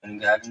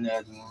got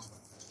another one,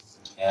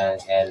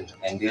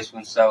 and this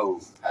one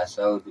sold. I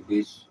sold the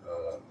bitch.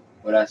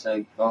 What I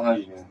say,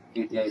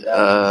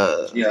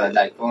 $458. Yeah,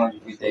 like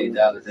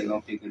 $458. They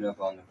gonna pick it up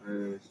on the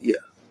first. Yeah.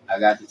 I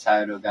got the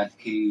title, got the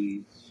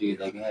keys. Shit,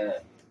 they can have.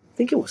 I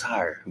think it was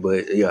higher,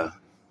 but yeah.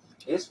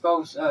 It's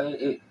supposed.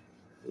 It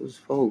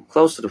was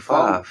close to the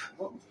 5.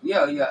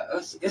 Yeah.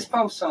 It's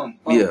supposed something.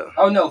 Yeah.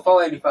 Oh no,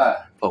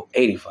 485.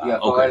 485. Yeah,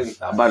 Okay.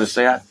 485. I'm about to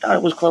say I thought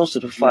it was close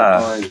to the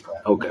 5. Yeah,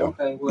 Okay.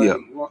 Okay. Well, Yeah.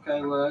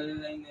 Okay. Well,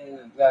 it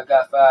ain't. Got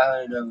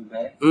 500 of it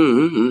back.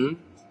 Mm-hmm.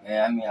 And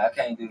I mean, I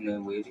can't do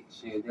nothing with it.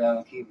 Shit, they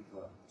don't keep it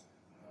for.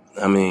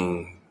 I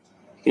mean,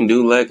 you can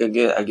do like I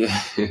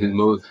guess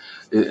most.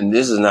 And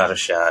this is not a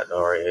shot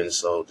or an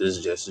insult. This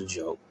is just a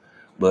joke.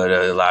 But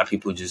a lot of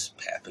people just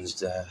happens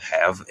to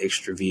have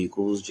extra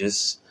vehicles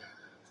just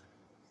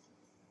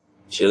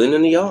chilling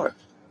in the yard.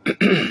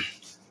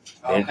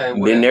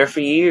 Been there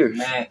for years.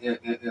 Man,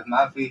 if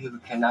my vehicle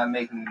cannot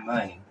make me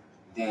money,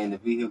 then the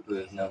vehicle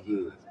is no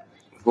good.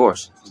 Of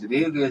course. If the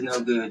vehicle is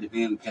no good, the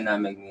vehicle cannot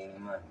make me any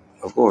money.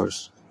 Of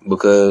course.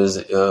 Because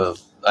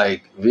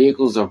like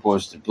vehicles are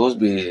supposed to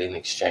be in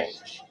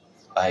exchange.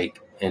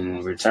 Like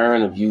in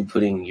return of you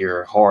putting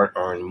your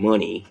hard-earned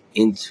money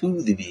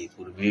into the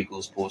vehicle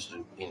is supposed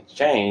to, in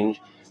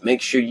exchange,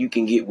 make sure you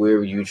can get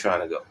wherever you're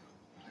trying to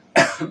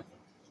go.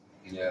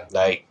 Yeah.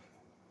 Like,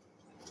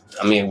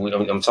 I mean,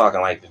 I'm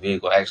talking like the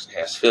vehicle actually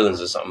has feelings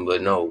or something,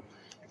 but no,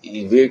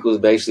 the vehicle is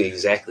basically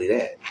exactly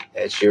that.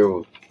 That's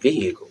your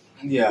vehicle.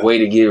 Yeah. Way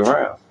to get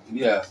around.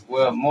 Yeah.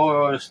 Well,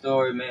 moral of the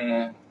story,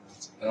 man.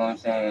 You know what I'm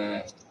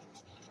saying?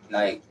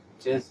 Like,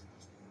 just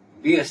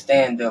be a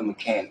stand-up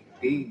mechanic.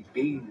 Be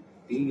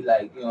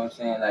like, you know what I'm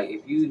saying? Like,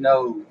 if you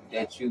know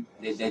that you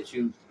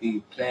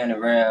be playing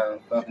around,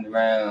 fucking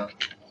around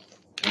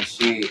and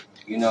shit,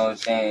 you know what I'm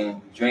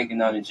saying?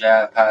 Drinking on the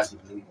job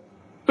possibly.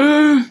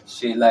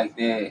 Shit like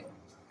that.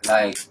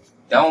 Like,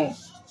 don't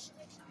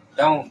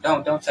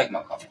take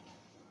my car.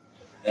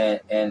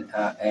 And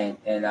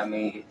I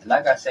mean,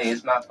 like I say,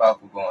 it's my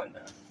fault for going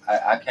down.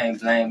 I can't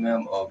blame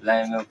him or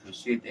blame him for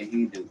shit that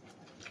he do.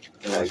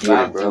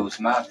 It was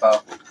my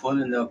fault for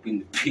pulling up in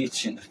the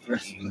bitch in the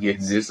first place. You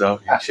getting this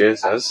off your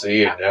chest? I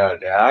see it now.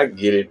 I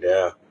get it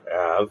now.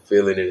 I'm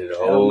feeling it in a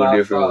whole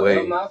different way.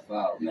 It was my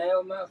fault, man. It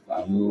was my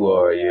fault. You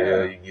are,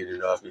 yeah. You get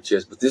it off your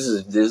chest. But this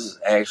is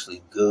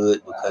actually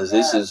good because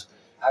this is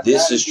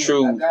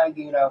true. I gotta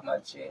get it off my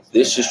chest.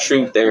 This is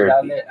true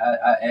therapy.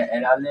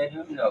 I let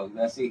him know.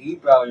 I said he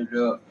brought it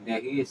up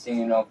that he had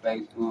seen it on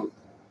Facebook,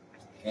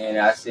 and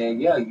I said,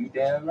 "Yeah, you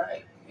damn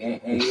right." And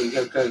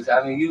because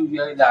I mean,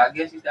 I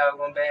guess you thought I was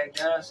gonna back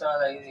down. So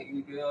like,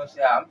 you know what I'm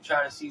saying? I'm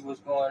trying to see what's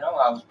going on.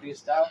 I was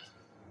pissed off.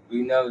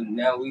 We know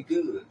now we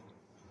good.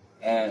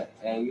 And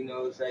you know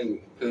what I'm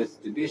saying? Because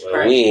the bitch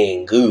cranking. We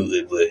ain't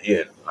good, but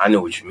yeah, I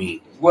know what you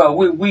mean. Well,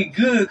 we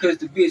good because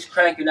the bitch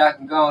cranking. I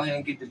can go ahead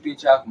and get the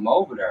bitch out from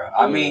over there.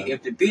 I mean,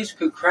 if the bitch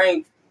could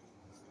crank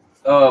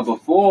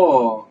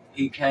before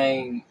he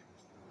came,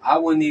 I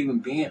wouldn't even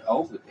been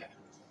over there.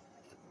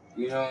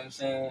 You know what I'm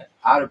saying?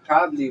 I'd have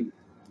probably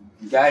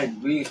got it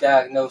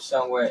re-diagnosed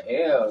somewhere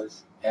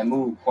else and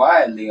moved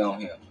quietly on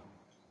him.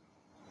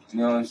 You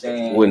know what I'm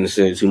saying? Wouldn't have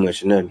said too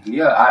much of nothing.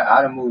 Yeah,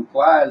 I'd have moved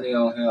quietly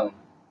on him.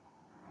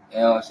 You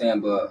know what I'm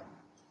saying? But,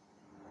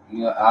 you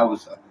know, I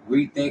was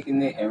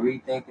rethinking it.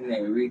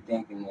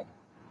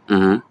 Mm-hmm.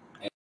 And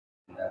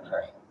that's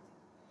right.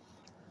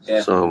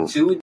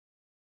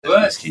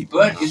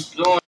 But it's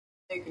blowing.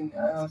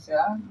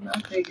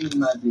 I'm thinking it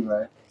might be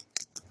right.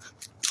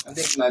 I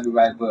think it might be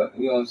right, but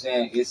you know what I'm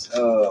saying? It's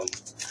I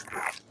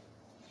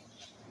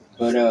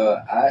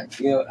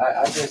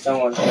just don't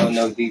want to go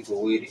no deeper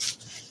with it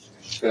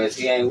because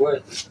he ain't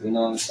worth it. You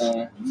know what I'm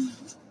saying?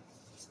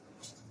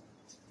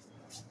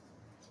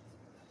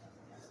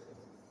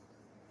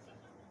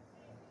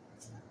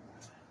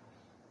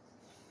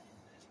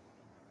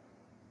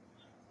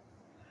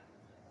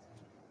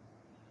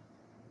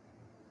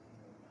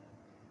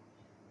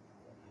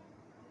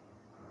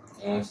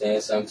 You know what I'm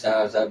saying?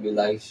 Sometimes I be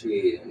like, shit,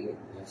 you know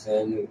what I'm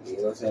saying?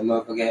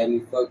 Motherfucker had me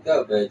fucked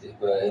up, but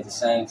at the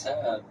same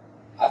time,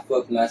 I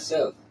fucked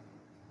myself.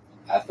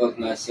 I fucked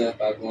myself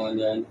by going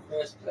there in the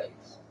first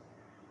place.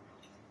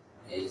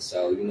 And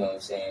so, you know what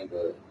I'm saying?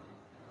 But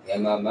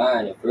in my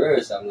mind, at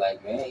first, I'm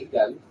like, man, you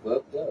got me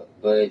fucked up.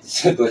 But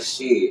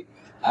shit,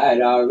 I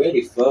had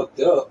already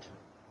fucked up.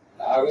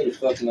 I already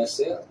fucked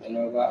myself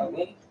whenever I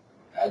went.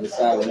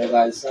 Whenever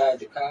I decide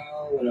to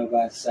call, whenever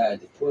I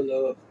decide to pull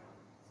up,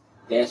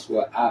 that's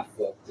where I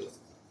fucked up.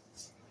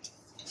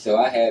 So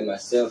I had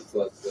myself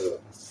fucked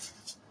up.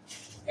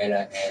 And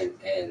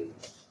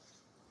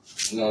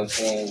you know what I'm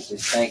saying,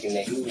 just thinking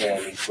that he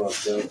had me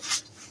fucked up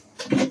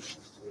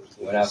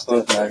when I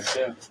fucked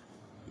myself.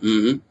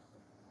 Mm-hmm.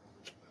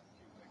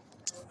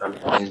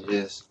 I mean,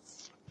 just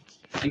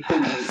he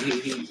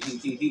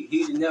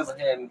never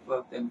had me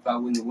fucked up if I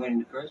wouldn't have went in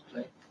the first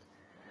place.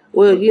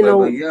 Well,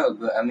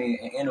 but I mean,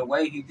 in a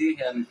way, he did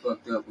have me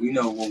fucked up. You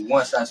know,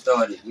 once I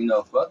started,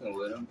 fucking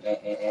with him,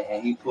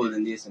 and he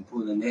pulling this and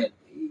pulling that,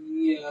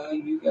 yeah,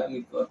 you got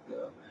me fucked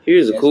up.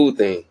 Here's a cool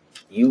thing.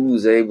 you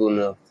was able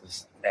enough to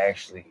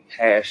actually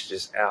hash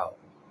this out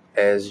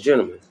as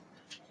gentlemen.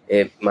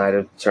 It might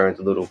have turned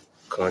a little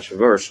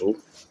controversial.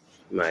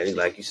 Might,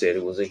 like you said,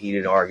 it was a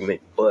heated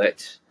argument,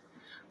 but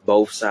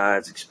both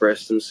sides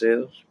expressed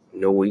themselves.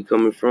 You know where you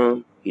coming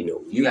from. You know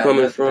where you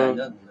coming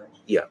from.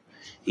 Yeah.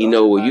 He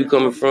know where you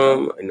coming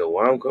from. I know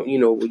where I'm coming. You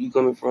know where you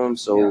coming from.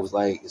 So it was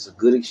like it's a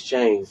good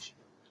exchange.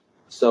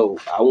 So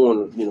I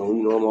want to,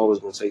 I'm always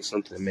gonna take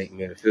something to make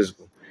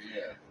metaphysical.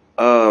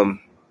 Yeah.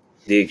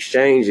 The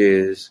exchange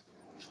is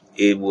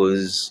it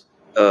was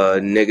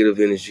negative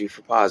energy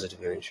for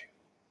positive energy.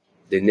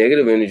 The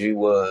negative energy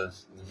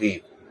was the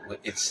vehicle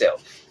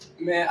itself.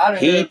 Man,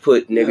 he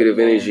put negative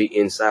energy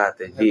inside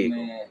that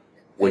vehicle. Man.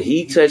 When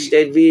he touched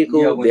that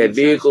vehicle, that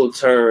vehicle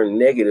turned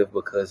negative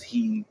because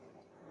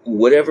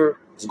whatever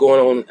is going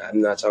on,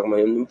 I'm not talking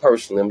about him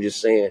personally, I'm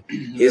just saying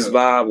his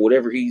vibe,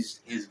 whatever his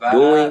vibe,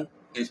 doing,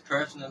 his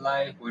personal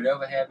life,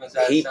 whatever happens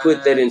outside, he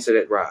put that into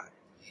that ride.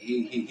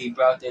 He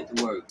brought that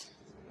to work.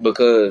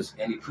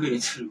 And he put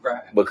it to the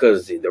ride.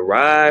 Because the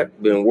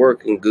ride been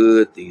working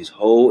good these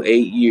whole 8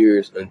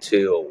 years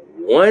until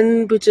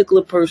one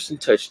particular person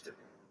touched it.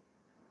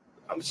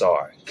 I'm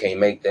sorry, can't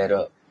make that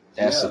up.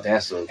 That's a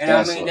fact.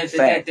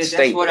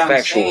 That's what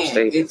I'm saying.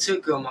 Statement. It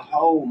took him a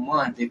whole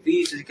month. If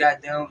he just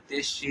got done with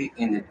this shit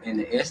in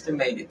the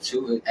estimated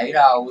 8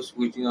 hours,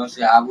 which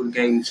I would have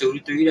gave him 2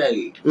 to 3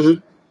 days. Mm-hmm.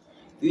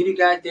 If he'd have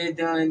got that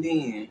done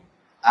then,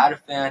 I'd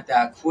have found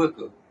out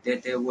quicker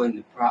that there wasn't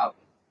a problem.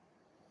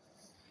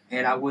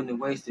 And I wouldn't have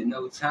wasted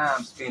no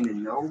time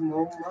spending no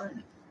more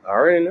money. I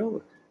already know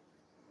it.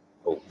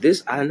 Oh,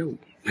 this I know.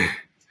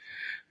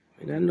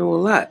 And I know a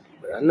lot,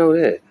 but I know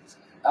that.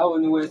 I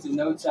wouldn't have wasted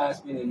no time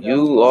spending no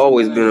money. You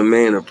always been a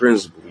man of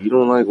principle. You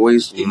don't like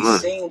wasting money. He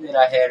seen that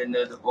I had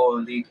another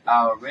oil leak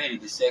already.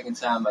 The second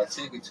time I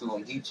took it to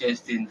him, he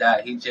just didn't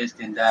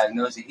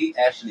diagnose it. He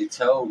actually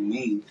told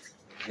me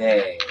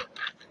that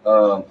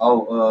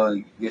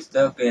your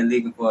stuff been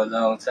leaking for a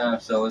long time,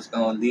 so it's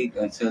gonna leak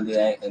until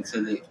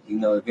it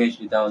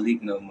eventually don't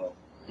leak no more.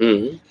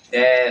 Mm-hmm.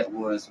 That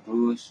was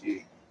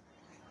bullshit.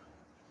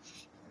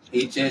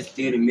 He just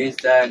did a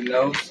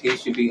misdiagnose. He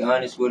should be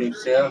honest with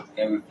himself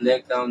and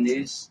reflect on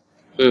this.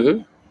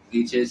 Mm-hmm.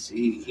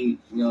 He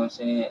you know what I'm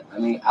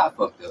saying? I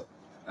fucked up.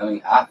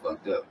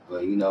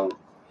 But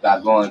by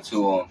going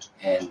to him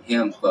and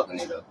him fucking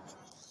it up.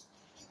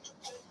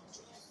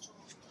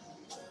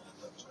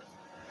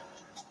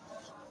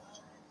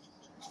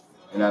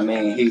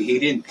 And he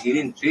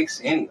didn't fix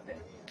anything.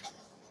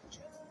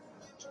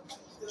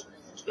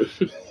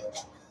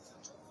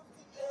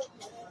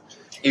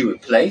 He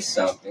replaced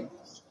something.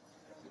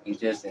 He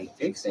just didn't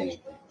fix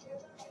anything.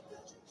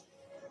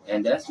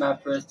 And that's my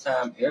first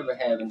time ever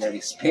having that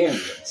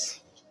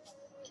experience.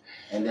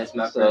 And that's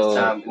my first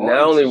time going.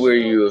 Not only were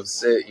you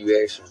upset,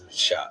 you actually was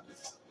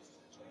shocked.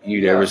 You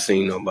never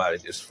seen nobody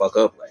just fuck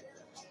up like that.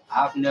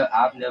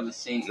 I've never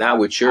seen. Not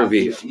with your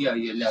vehicle. Yeah.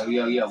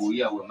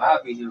 With my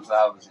vehicle,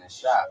 I was in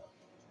shock.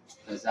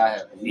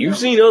 You've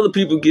seen other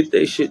people get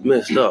their shit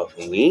messed up.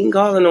 And we ain't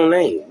calling no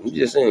name. I'm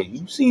just saying,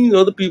 you've seen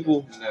other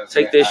people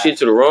take that shit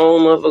to the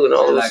wrong motherfucker and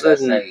all of a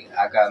sudden.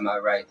 I got my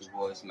right to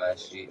voice my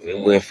shit.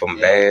 It went from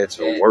bad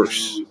to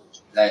worse. Dude,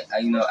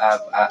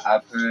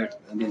 I've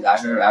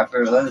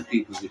heard other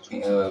people's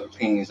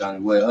opinions on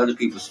it, other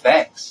people's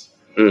facts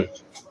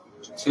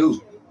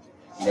too.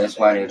 That's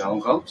why they don't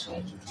go to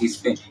him. He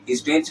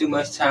spent too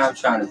much time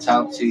trying to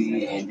talk to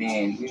you, and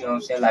then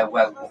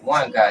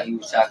one guy, he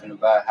was talking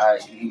about how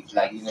he was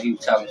talking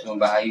to him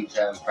about how he was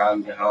having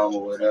problems at home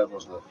or whatever.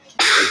 But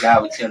the guy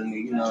was telling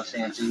me,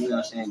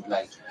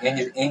 like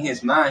in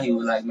his mind, he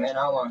was like, man,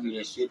 I don't want to hear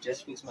that shit.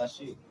 Just fix my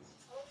shit.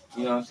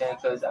 You know what I'm saying?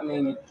 Because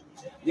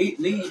leave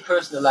your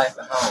personal life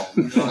at home.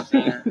 You know what I'm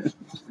saying?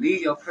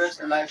 Leave your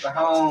personal life at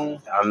home.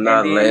 I'm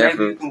not laughing.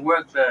 Maybe you can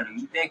work better.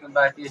 You think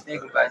about this,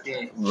 think about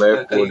that.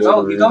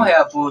 Because you don't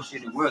have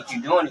bullshit at work.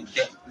 You're doing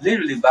it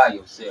literally by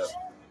yourself.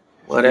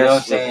 Well,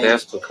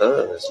 that's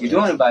because you're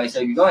doing it by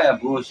yourself. You don't have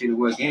bullshit at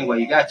work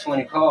anyway. You got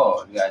 20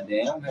 cars.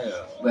 Goddamn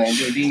hell. But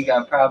then you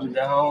got problems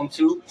at home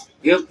too.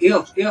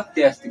 If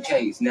that's the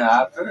case. Now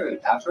I've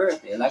heard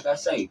that. Like I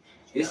say,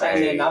 this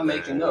ain't that I'm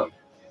making up.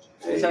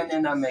 This ain't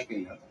that I'm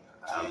making up.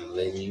 I'm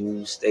letting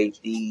you state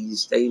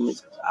these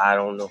statements. I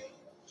don't know.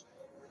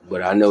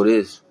 But I know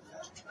this.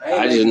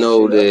 I just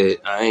know that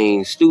I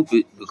ain't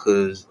stupid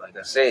because, like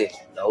I said,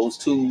 those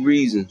two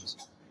reasons.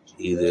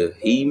 Either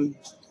he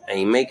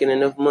ain't making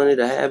enough money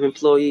to have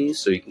employees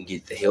so he can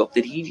get the help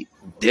that he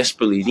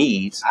desperately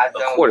needs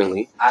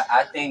accordingly.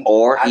 I think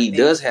he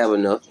does have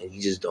enough and he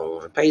just don't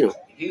want to pay them.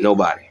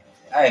 Nobody.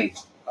 Hey,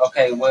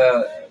 okay,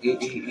 well,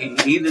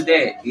 either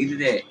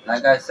that.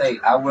 Like I say,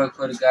 I work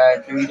for the guy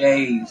 3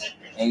 days.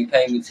 And he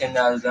paid me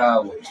 $10 an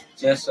hour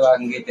just so I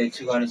can get that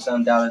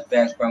 $200-something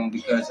back from him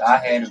because I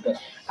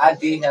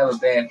did have a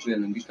bad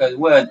feeling because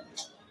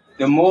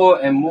the more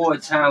and more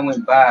time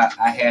went by,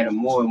 I had a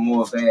more and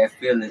more bad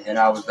feeling, and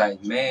I was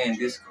like, man,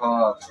 this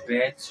car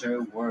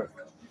better work.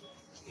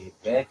 If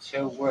that's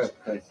your work,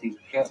 because he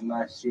kept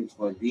my shit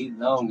for the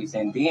longest.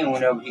 And then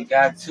whenever he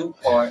got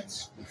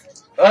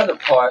other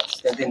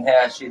parts that didn't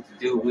have shit to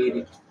do with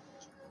it,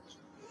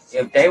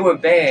 if they were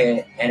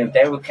bad and if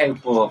they were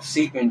capable of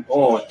seeping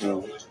oil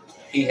through,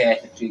 he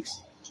had to fix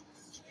it.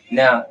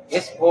 Now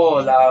it's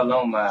oil all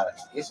on my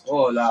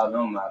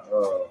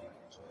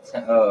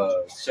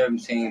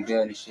 17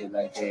 belt and shit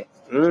like that.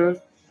 Mm-hmm.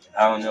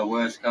 I don't know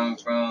where it's coming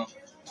from,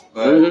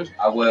 but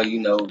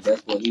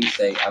that's what he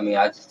say. I mean,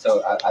 I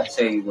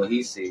tell you what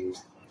he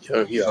says.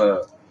 Yeah.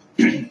 But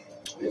the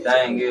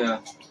thing is,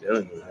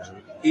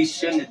 he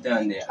shouldn't have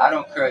done that. I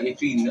don't care if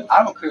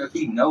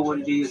he know what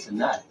it is or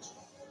not.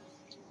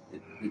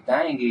 The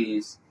thing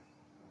is,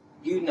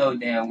 you know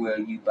damn well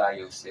you by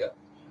yourself.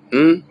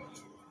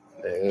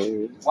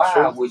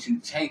 Why would you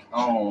take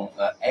on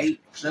an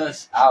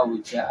 8+ hour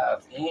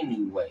job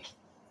anyway?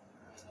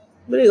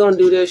 But he gonna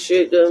do that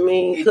shit to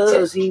me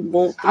because he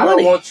wants the money. I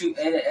don't want you,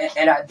 and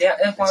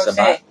that's what I'm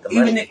saying.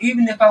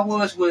 Even if I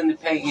was willing to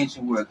pay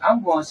engine work,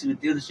 I'm going to the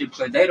dealership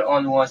because they're the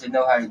only ones that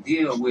know how to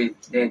deal with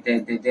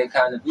that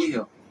kind of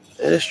vehicle.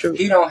 That's true.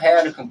 He don't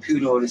have the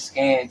computer or the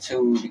scan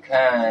tool, the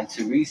kind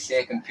to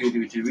reset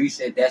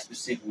that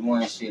specific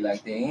one shit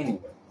like that anyway.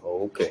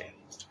 Okay.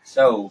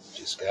 So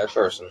just got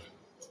personal.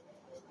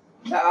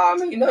 No, I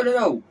mean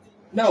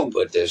no.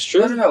 But that's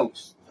true. No.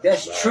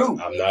 That's true.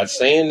 I'm not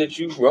saying that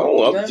you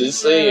wrong. I'm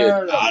just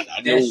saying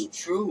that's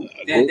true.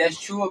 That's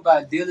true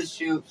about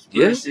dealerships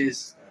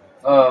versus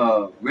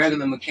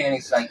regular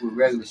mechanics, like with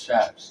regular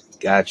shops.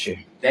 Gotcha.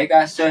 They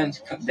got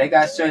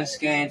certain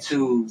scan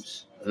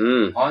tools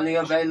only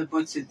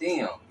available to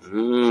them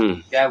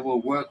that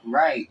will work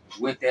right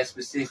with that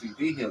specific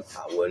vehicle.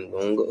 I wasn't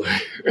gonna go.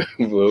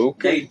 Well,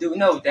 okay. They do.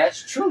 No,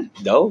 that's true.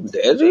 No,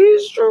 that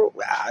is true.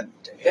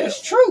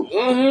 That's true.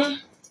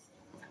 Mm-hmm.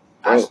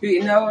 I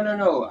speak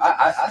no.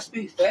 I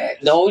speak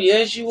facts. No,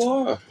 yes you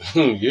are.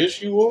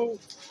 Yes you are.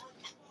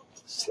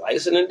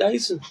 Slicing and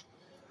dicing.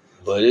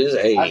 But it's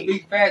I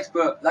speak facts,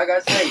 but like I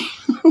say,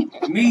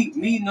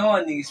 me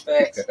knowing these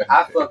facts,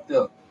 I fucked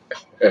up.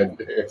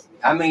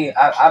 I mean,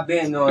 I've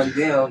been knowing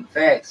them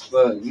facts,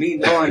 but me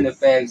knowing the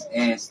facts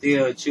and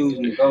still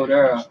choosing to go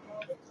there,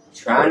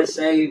 trying to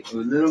save a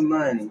little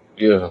money.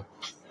 Yeah.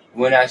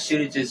 When I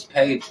should have just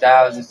paid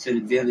thousands to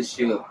the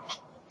dealership,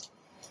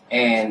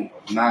 and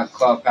my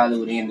car probably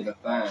would have ended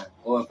up fine.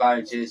 Or if I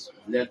had just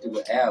left it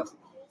with Albert,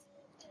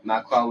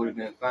 my car would have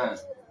been fine.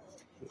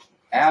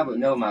 Albert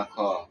know my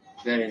car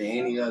better than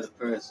any other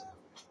person.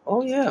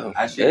 Oh yeah,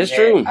 that's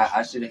true.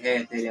 I should have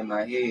had that in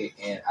my head,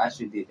 and I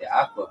should have did that.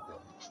 I fucked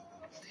up.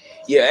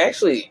 Yeah,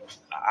 actually,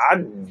 I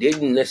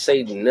didn't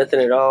say nothing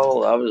at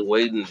all. I was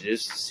waiting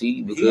just to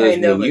see because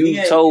when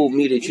you told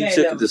me that you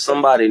took it to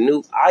somebody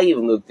new, I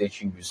even looked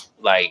at you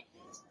like,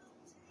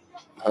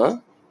 huh?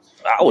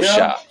 I was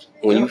shocked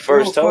when you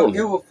first told me.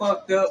 It was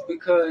fucked up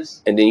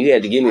because. And then you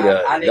had to give me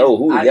know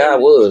who the guy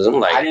was. I'm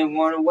like, I didn't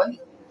want to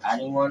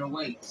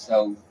wait.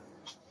 So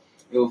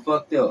it was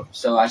fucked up.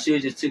 So I should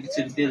have just took it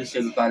to the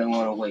dealership if I didn't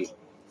want to wait.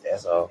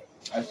 That's all.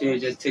 I should have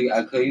just took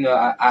it.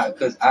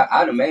 Because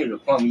I'd have made an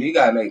appointment. You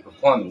gotta make an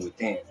appointment with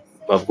them.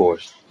 Of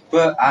course.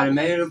 But I'd have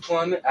made an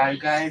appointment. I'd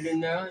got it in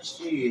there.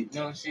 Shit, you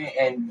know what I'm saying?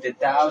 And the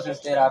thousands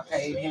that I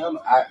paid him,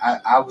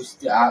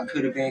 I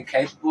could have been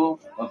capable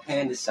of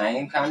paying the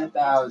same kind of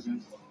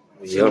thousands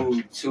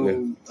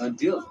to a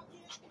dealer.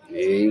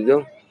 There you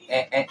go.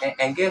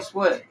 And guess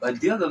what? A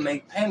dealer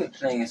make payment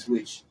plans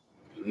with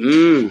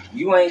you.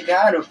 You ain't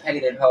gotta pay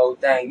that whole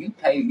thing.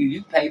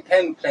 You pay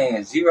payment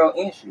plans, 0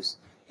 interest.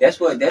 That's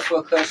what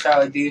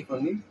Cutshaw did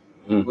for me.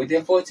 With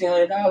that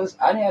 $1,400,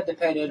 I didn't have to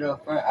pay that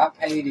up front. I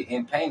paid it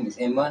in payments,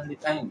 in monthly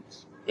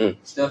payments,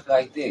 stuff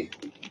like that.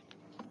 You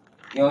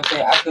know what I'm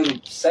saying? I could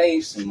have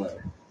saved some money.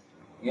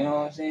 You know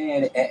what I'm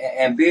saying?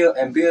 And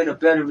build a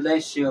better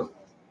relationship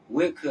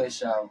with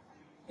Cutshaw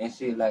and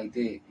shit like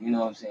that. You know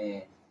what I'm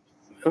saying?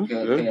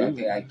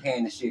 Okay, I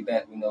paying the shit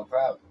back with no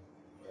problem.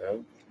 Yeah.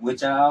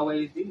 Which I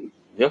always did.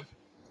 Yeah.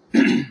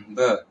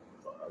 But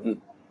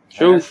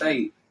true. Like I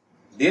say,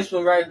 this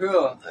one right here,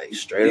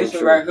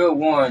 right here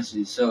warrants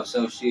it. So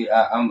shit.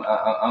 I'm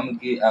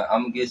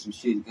gonna get some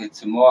shit.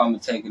 Tomorrow I'm gonna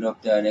take it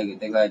up there.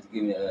 They got to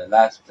give me a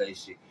license plate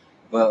shit,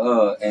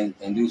 but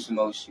and do some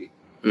more shit.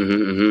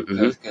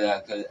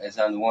 Cause as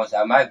I'm the one, so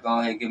I might go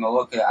ahead and get my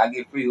oil. Cause I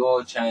get free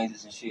oil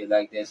changes and shit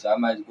like that. So I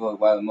might just go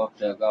while I'm up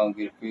there, go and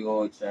get a free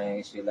oil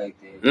change, shit like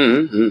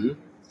that.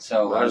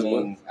 So I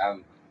mean,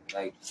 I'm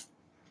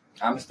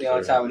gonna stay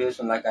on top of this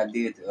one like I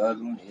did the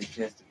other one. It's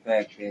just the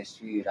fact that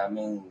shit. I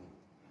mean.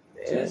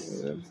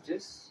 Just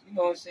you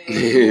know what I'm saying? It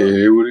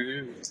is what it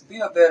is. Be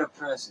a better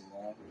person,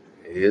 man.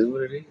 It is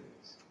what it is.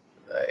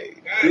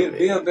 Like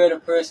be a better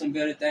person,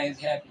 better things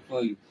happen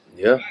for you.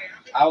 Yeah.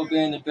 I was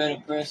being a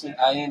better person.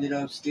 I ended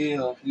up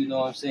still, you know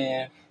what I'm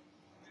saying?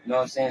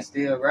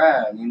 Still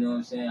riding, you know what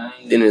I'm saying?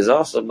 And it's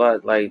also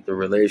about like the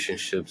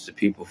relationships that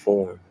people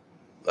form.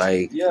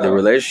 Like the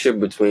relationship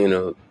between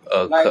a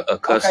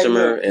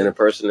customer and a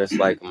person that's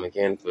like a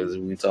mechanic, as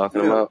we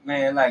talking about.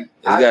 Man, like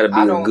it's got to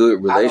be a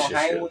good relationship.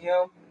 I don't hang with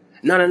him.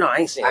 No. I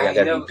ain't saying I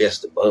gotta be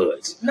best of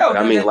buds. No,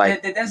 but I mean,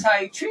 like that's how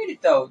you treat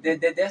it though.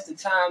 That's the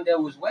time that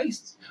was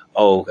wasted.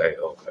 Oh, okay,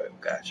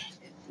 gotcha.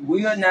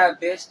 We are not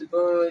best of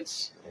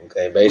buds.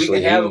 Okay, basically,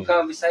 we can have a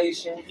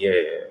conversation. Yeah,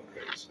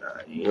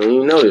 you don't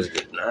even know this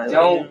good.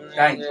 Don't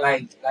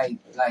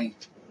like.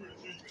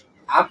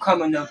 I'm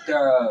coming up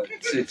there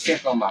to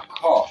check on my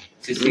car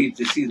to see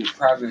the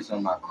progress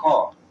on my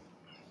car.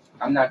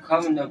 I'm not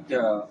coming up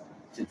there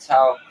to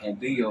talk and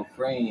be your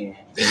friend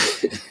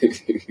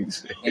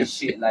and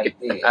shit like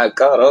that. I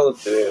caught on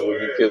to that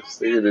when you kept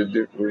saying a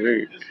different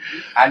way.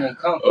 I didn't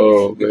come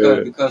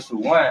because for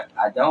one,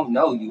 I don't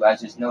know you. I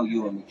just know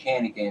you're a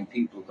mechanic and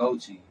people go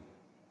to you.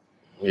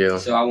 Yeah.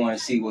 So I want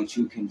to see what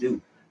you can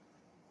do.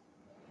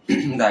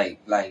 Send a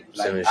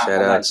shout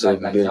out to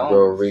big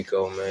bro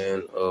Rico,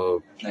 man.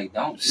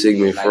 Don't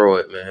Sigmund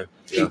Freud, man.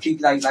 Keep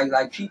keep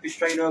it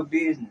straight up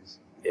business.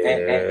 Yeah,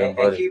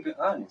 and keep it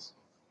honest.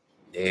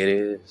 Yeah, it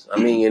is. I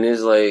mean, and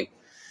it's like,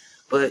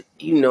 but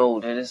you know,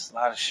 there's a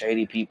lot of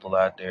shady people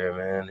out there,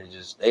 man.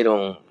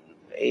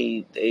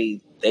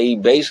 They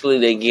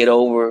basically get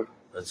over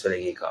until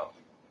they get caught.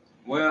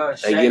 Well,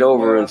 they get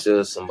over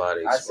until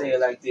somebody. I say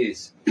it like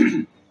this: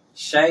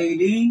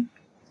 shady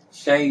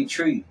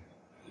tree.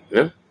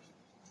 Yeah.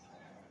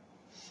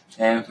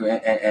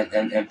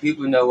 And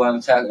people know what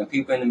I'm talking.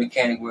 People in the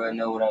mechanic world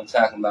know what I'm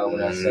talking about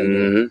when I say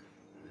that.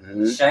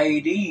 Mm-hmm.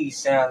 Shady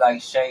sound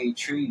like shade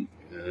tree.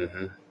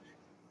 Mm-hmm.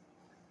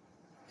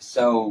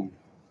 So,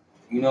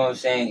 you know what I'm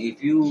saying?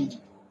 If you,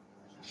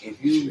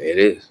 it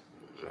is.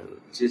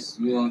 Just,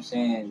 you know what I'm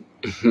saying?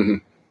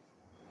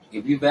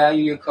 If you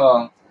value your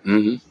car,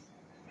 you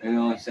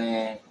know what I'm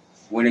saying?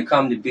 When it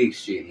comes to big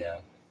shit now,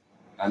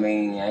 I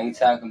mean, I ain't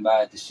talking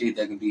about the shit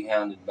that can be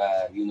handled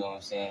by, you know what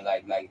I'm saying,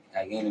 like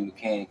any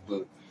mechanic,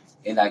 but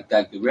and like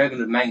the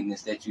regular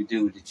maintenance that you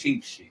do, the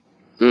cheap shit.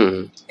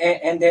 Mm-hmm.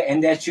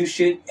 And that you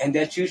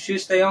should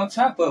stay on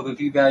top of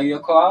if you value your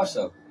car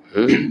also.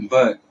 Mm-hmm.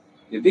 But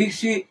the big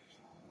shit,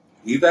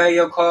 you value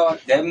your car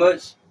that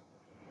much,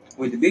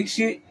 with the big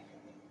shit,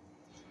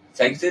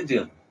 take it to the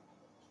dealer.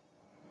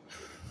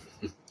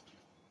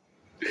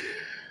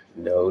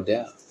 No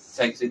doubt.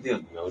 Take it to the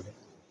dealer. No doubt.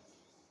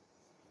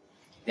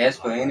 That's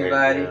for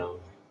anybody. You know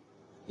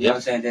what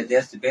I'm saying?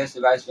 That's the best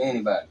advice for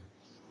anybody.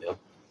 Yep.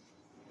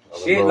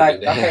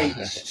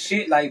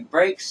 Shit like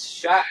brakes,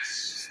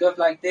 shocks, stuff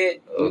like that.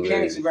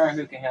 Mechanics around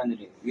here can handle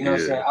it. You know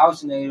what I'm saying?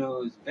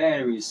 Alternators,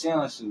 batteries,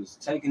 sensors,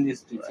 taking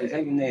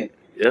that.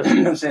 Yeah. You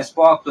know what I'm saying?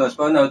 Spark plugs,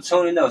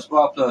 tuning up,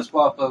 spark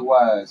plug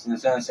wires. You know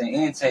what I'm saying?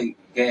 Intake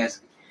gas.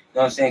 You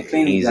know what I'm saying?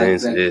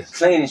 Cleaning,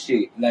 cleaning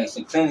shit. Like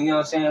some cleaning, you know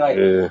what I'm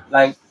saying?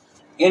 Like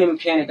any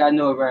mechanic I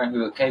know around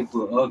here are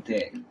capable of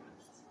that.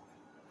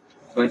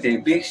 But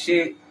that big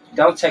shit,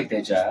 don't take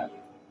that job.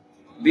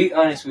 Be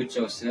honest with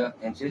yourself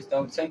and just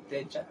don't take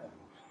that job.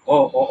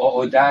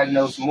 Or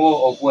diagnose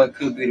more of what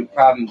could be the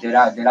problem that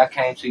I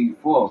came to you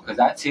for. Because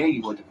I tell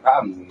you what the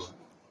problem is.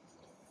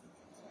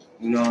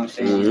 You know what I'm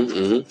saying?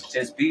 Mm-hmm.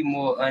 Just be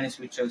more honest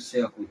with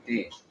yourself with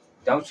that.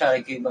 Don't try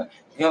to get money.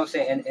 You know what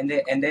I'm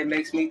saying? And that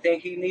makes me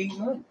think he needs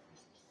money.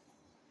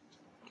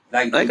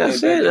 Like I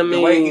said,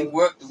 the way he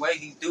worked, the way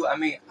he do. I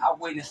mean, I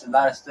witnessed a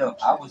lot of stuff.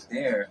 I was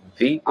there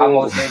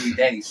almost every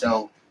day,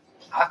 so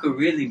I could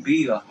really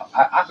be a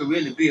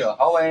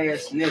hoe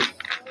ass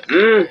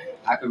nigga.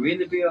 I could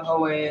really be a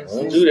hoe ass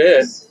nigga. Don't do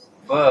that.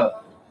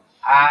 But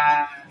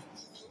I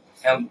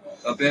am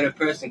a better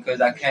person because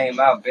I came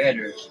out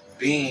better,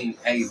 being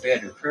a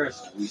better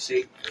person. You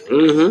see?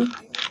 Mm-hmm.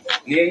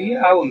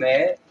 Yeah, I was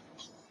mad.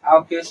 I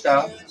was pissed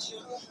off.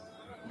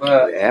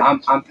 But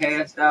I'm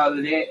past all of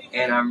that,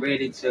 and I'm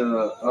ready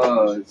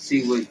to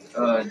see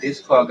what this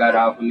car got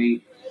off of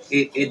me.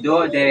 It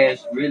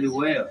DoorDash really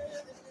well.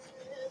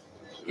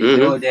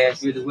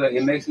 DoorDash really well.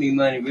 It makes me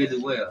money really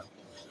well.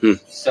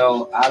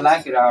 So I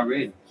like it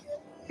already.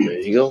 There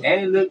you go.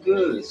 And it look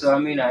good. So I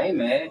mean, I ain't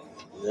mad.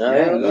 I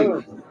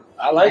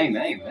ain't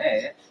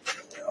mad.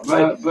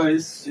 But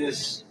it's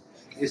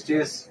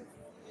just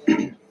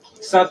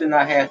something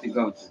I had to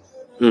go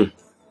through.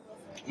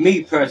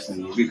 Me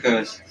personally,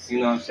 because you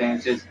know what I'm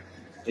saying,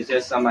 it's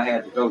just something I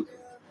had to go through.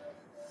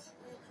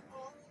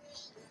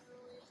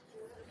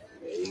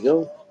 There you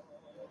go.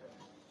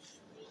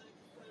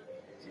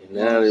 And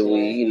now that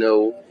we,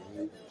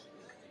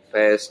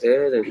 past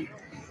that, and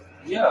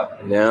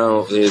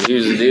now here's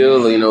the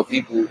deal.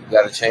 People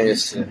got a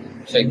chance to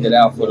check that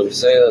out for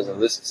themselves and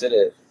listen to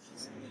that.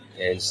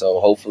 And so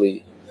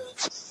hopefully,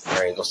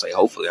 I ain't gonna say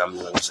hopefully, I'm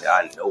gonna say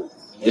I know.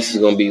 This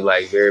is gonna be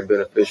very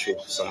beneficial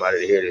for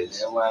somebody to hear this.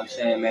 That's what I'm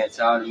saying, man.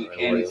 To all the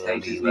mechanics, they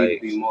just need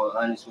to be more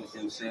honest with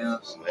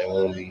themselves. There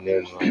won't be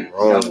nothing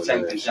wrong with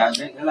take the job.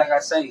 And like I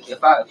say,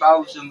 if I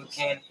was a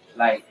mechanic,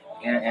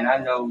 and I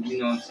know, you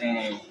know what I'm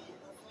saying,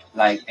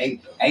 like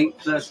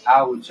 8+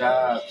 hour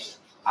jobs,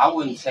 I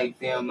wouldn't take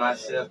them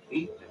myself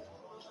either.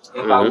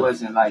 If I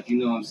wasn't you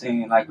know what I'm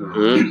saying, like a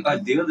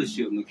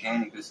dealership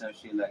mechanic or some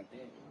shit like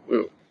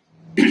that.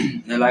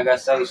 And like I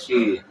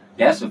say,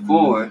 that's a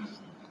Ford,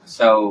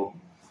 so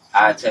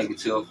I take it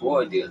to a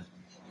Ford dealer.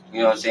 You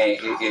know what I'm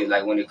saying?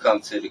 Like when it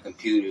comes to the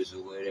computers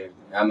or whatever.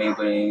 I mean,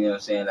 but you know what I'm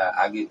saying? Like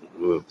I get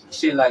Well,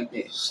 shit like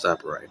that.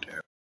 stop right there.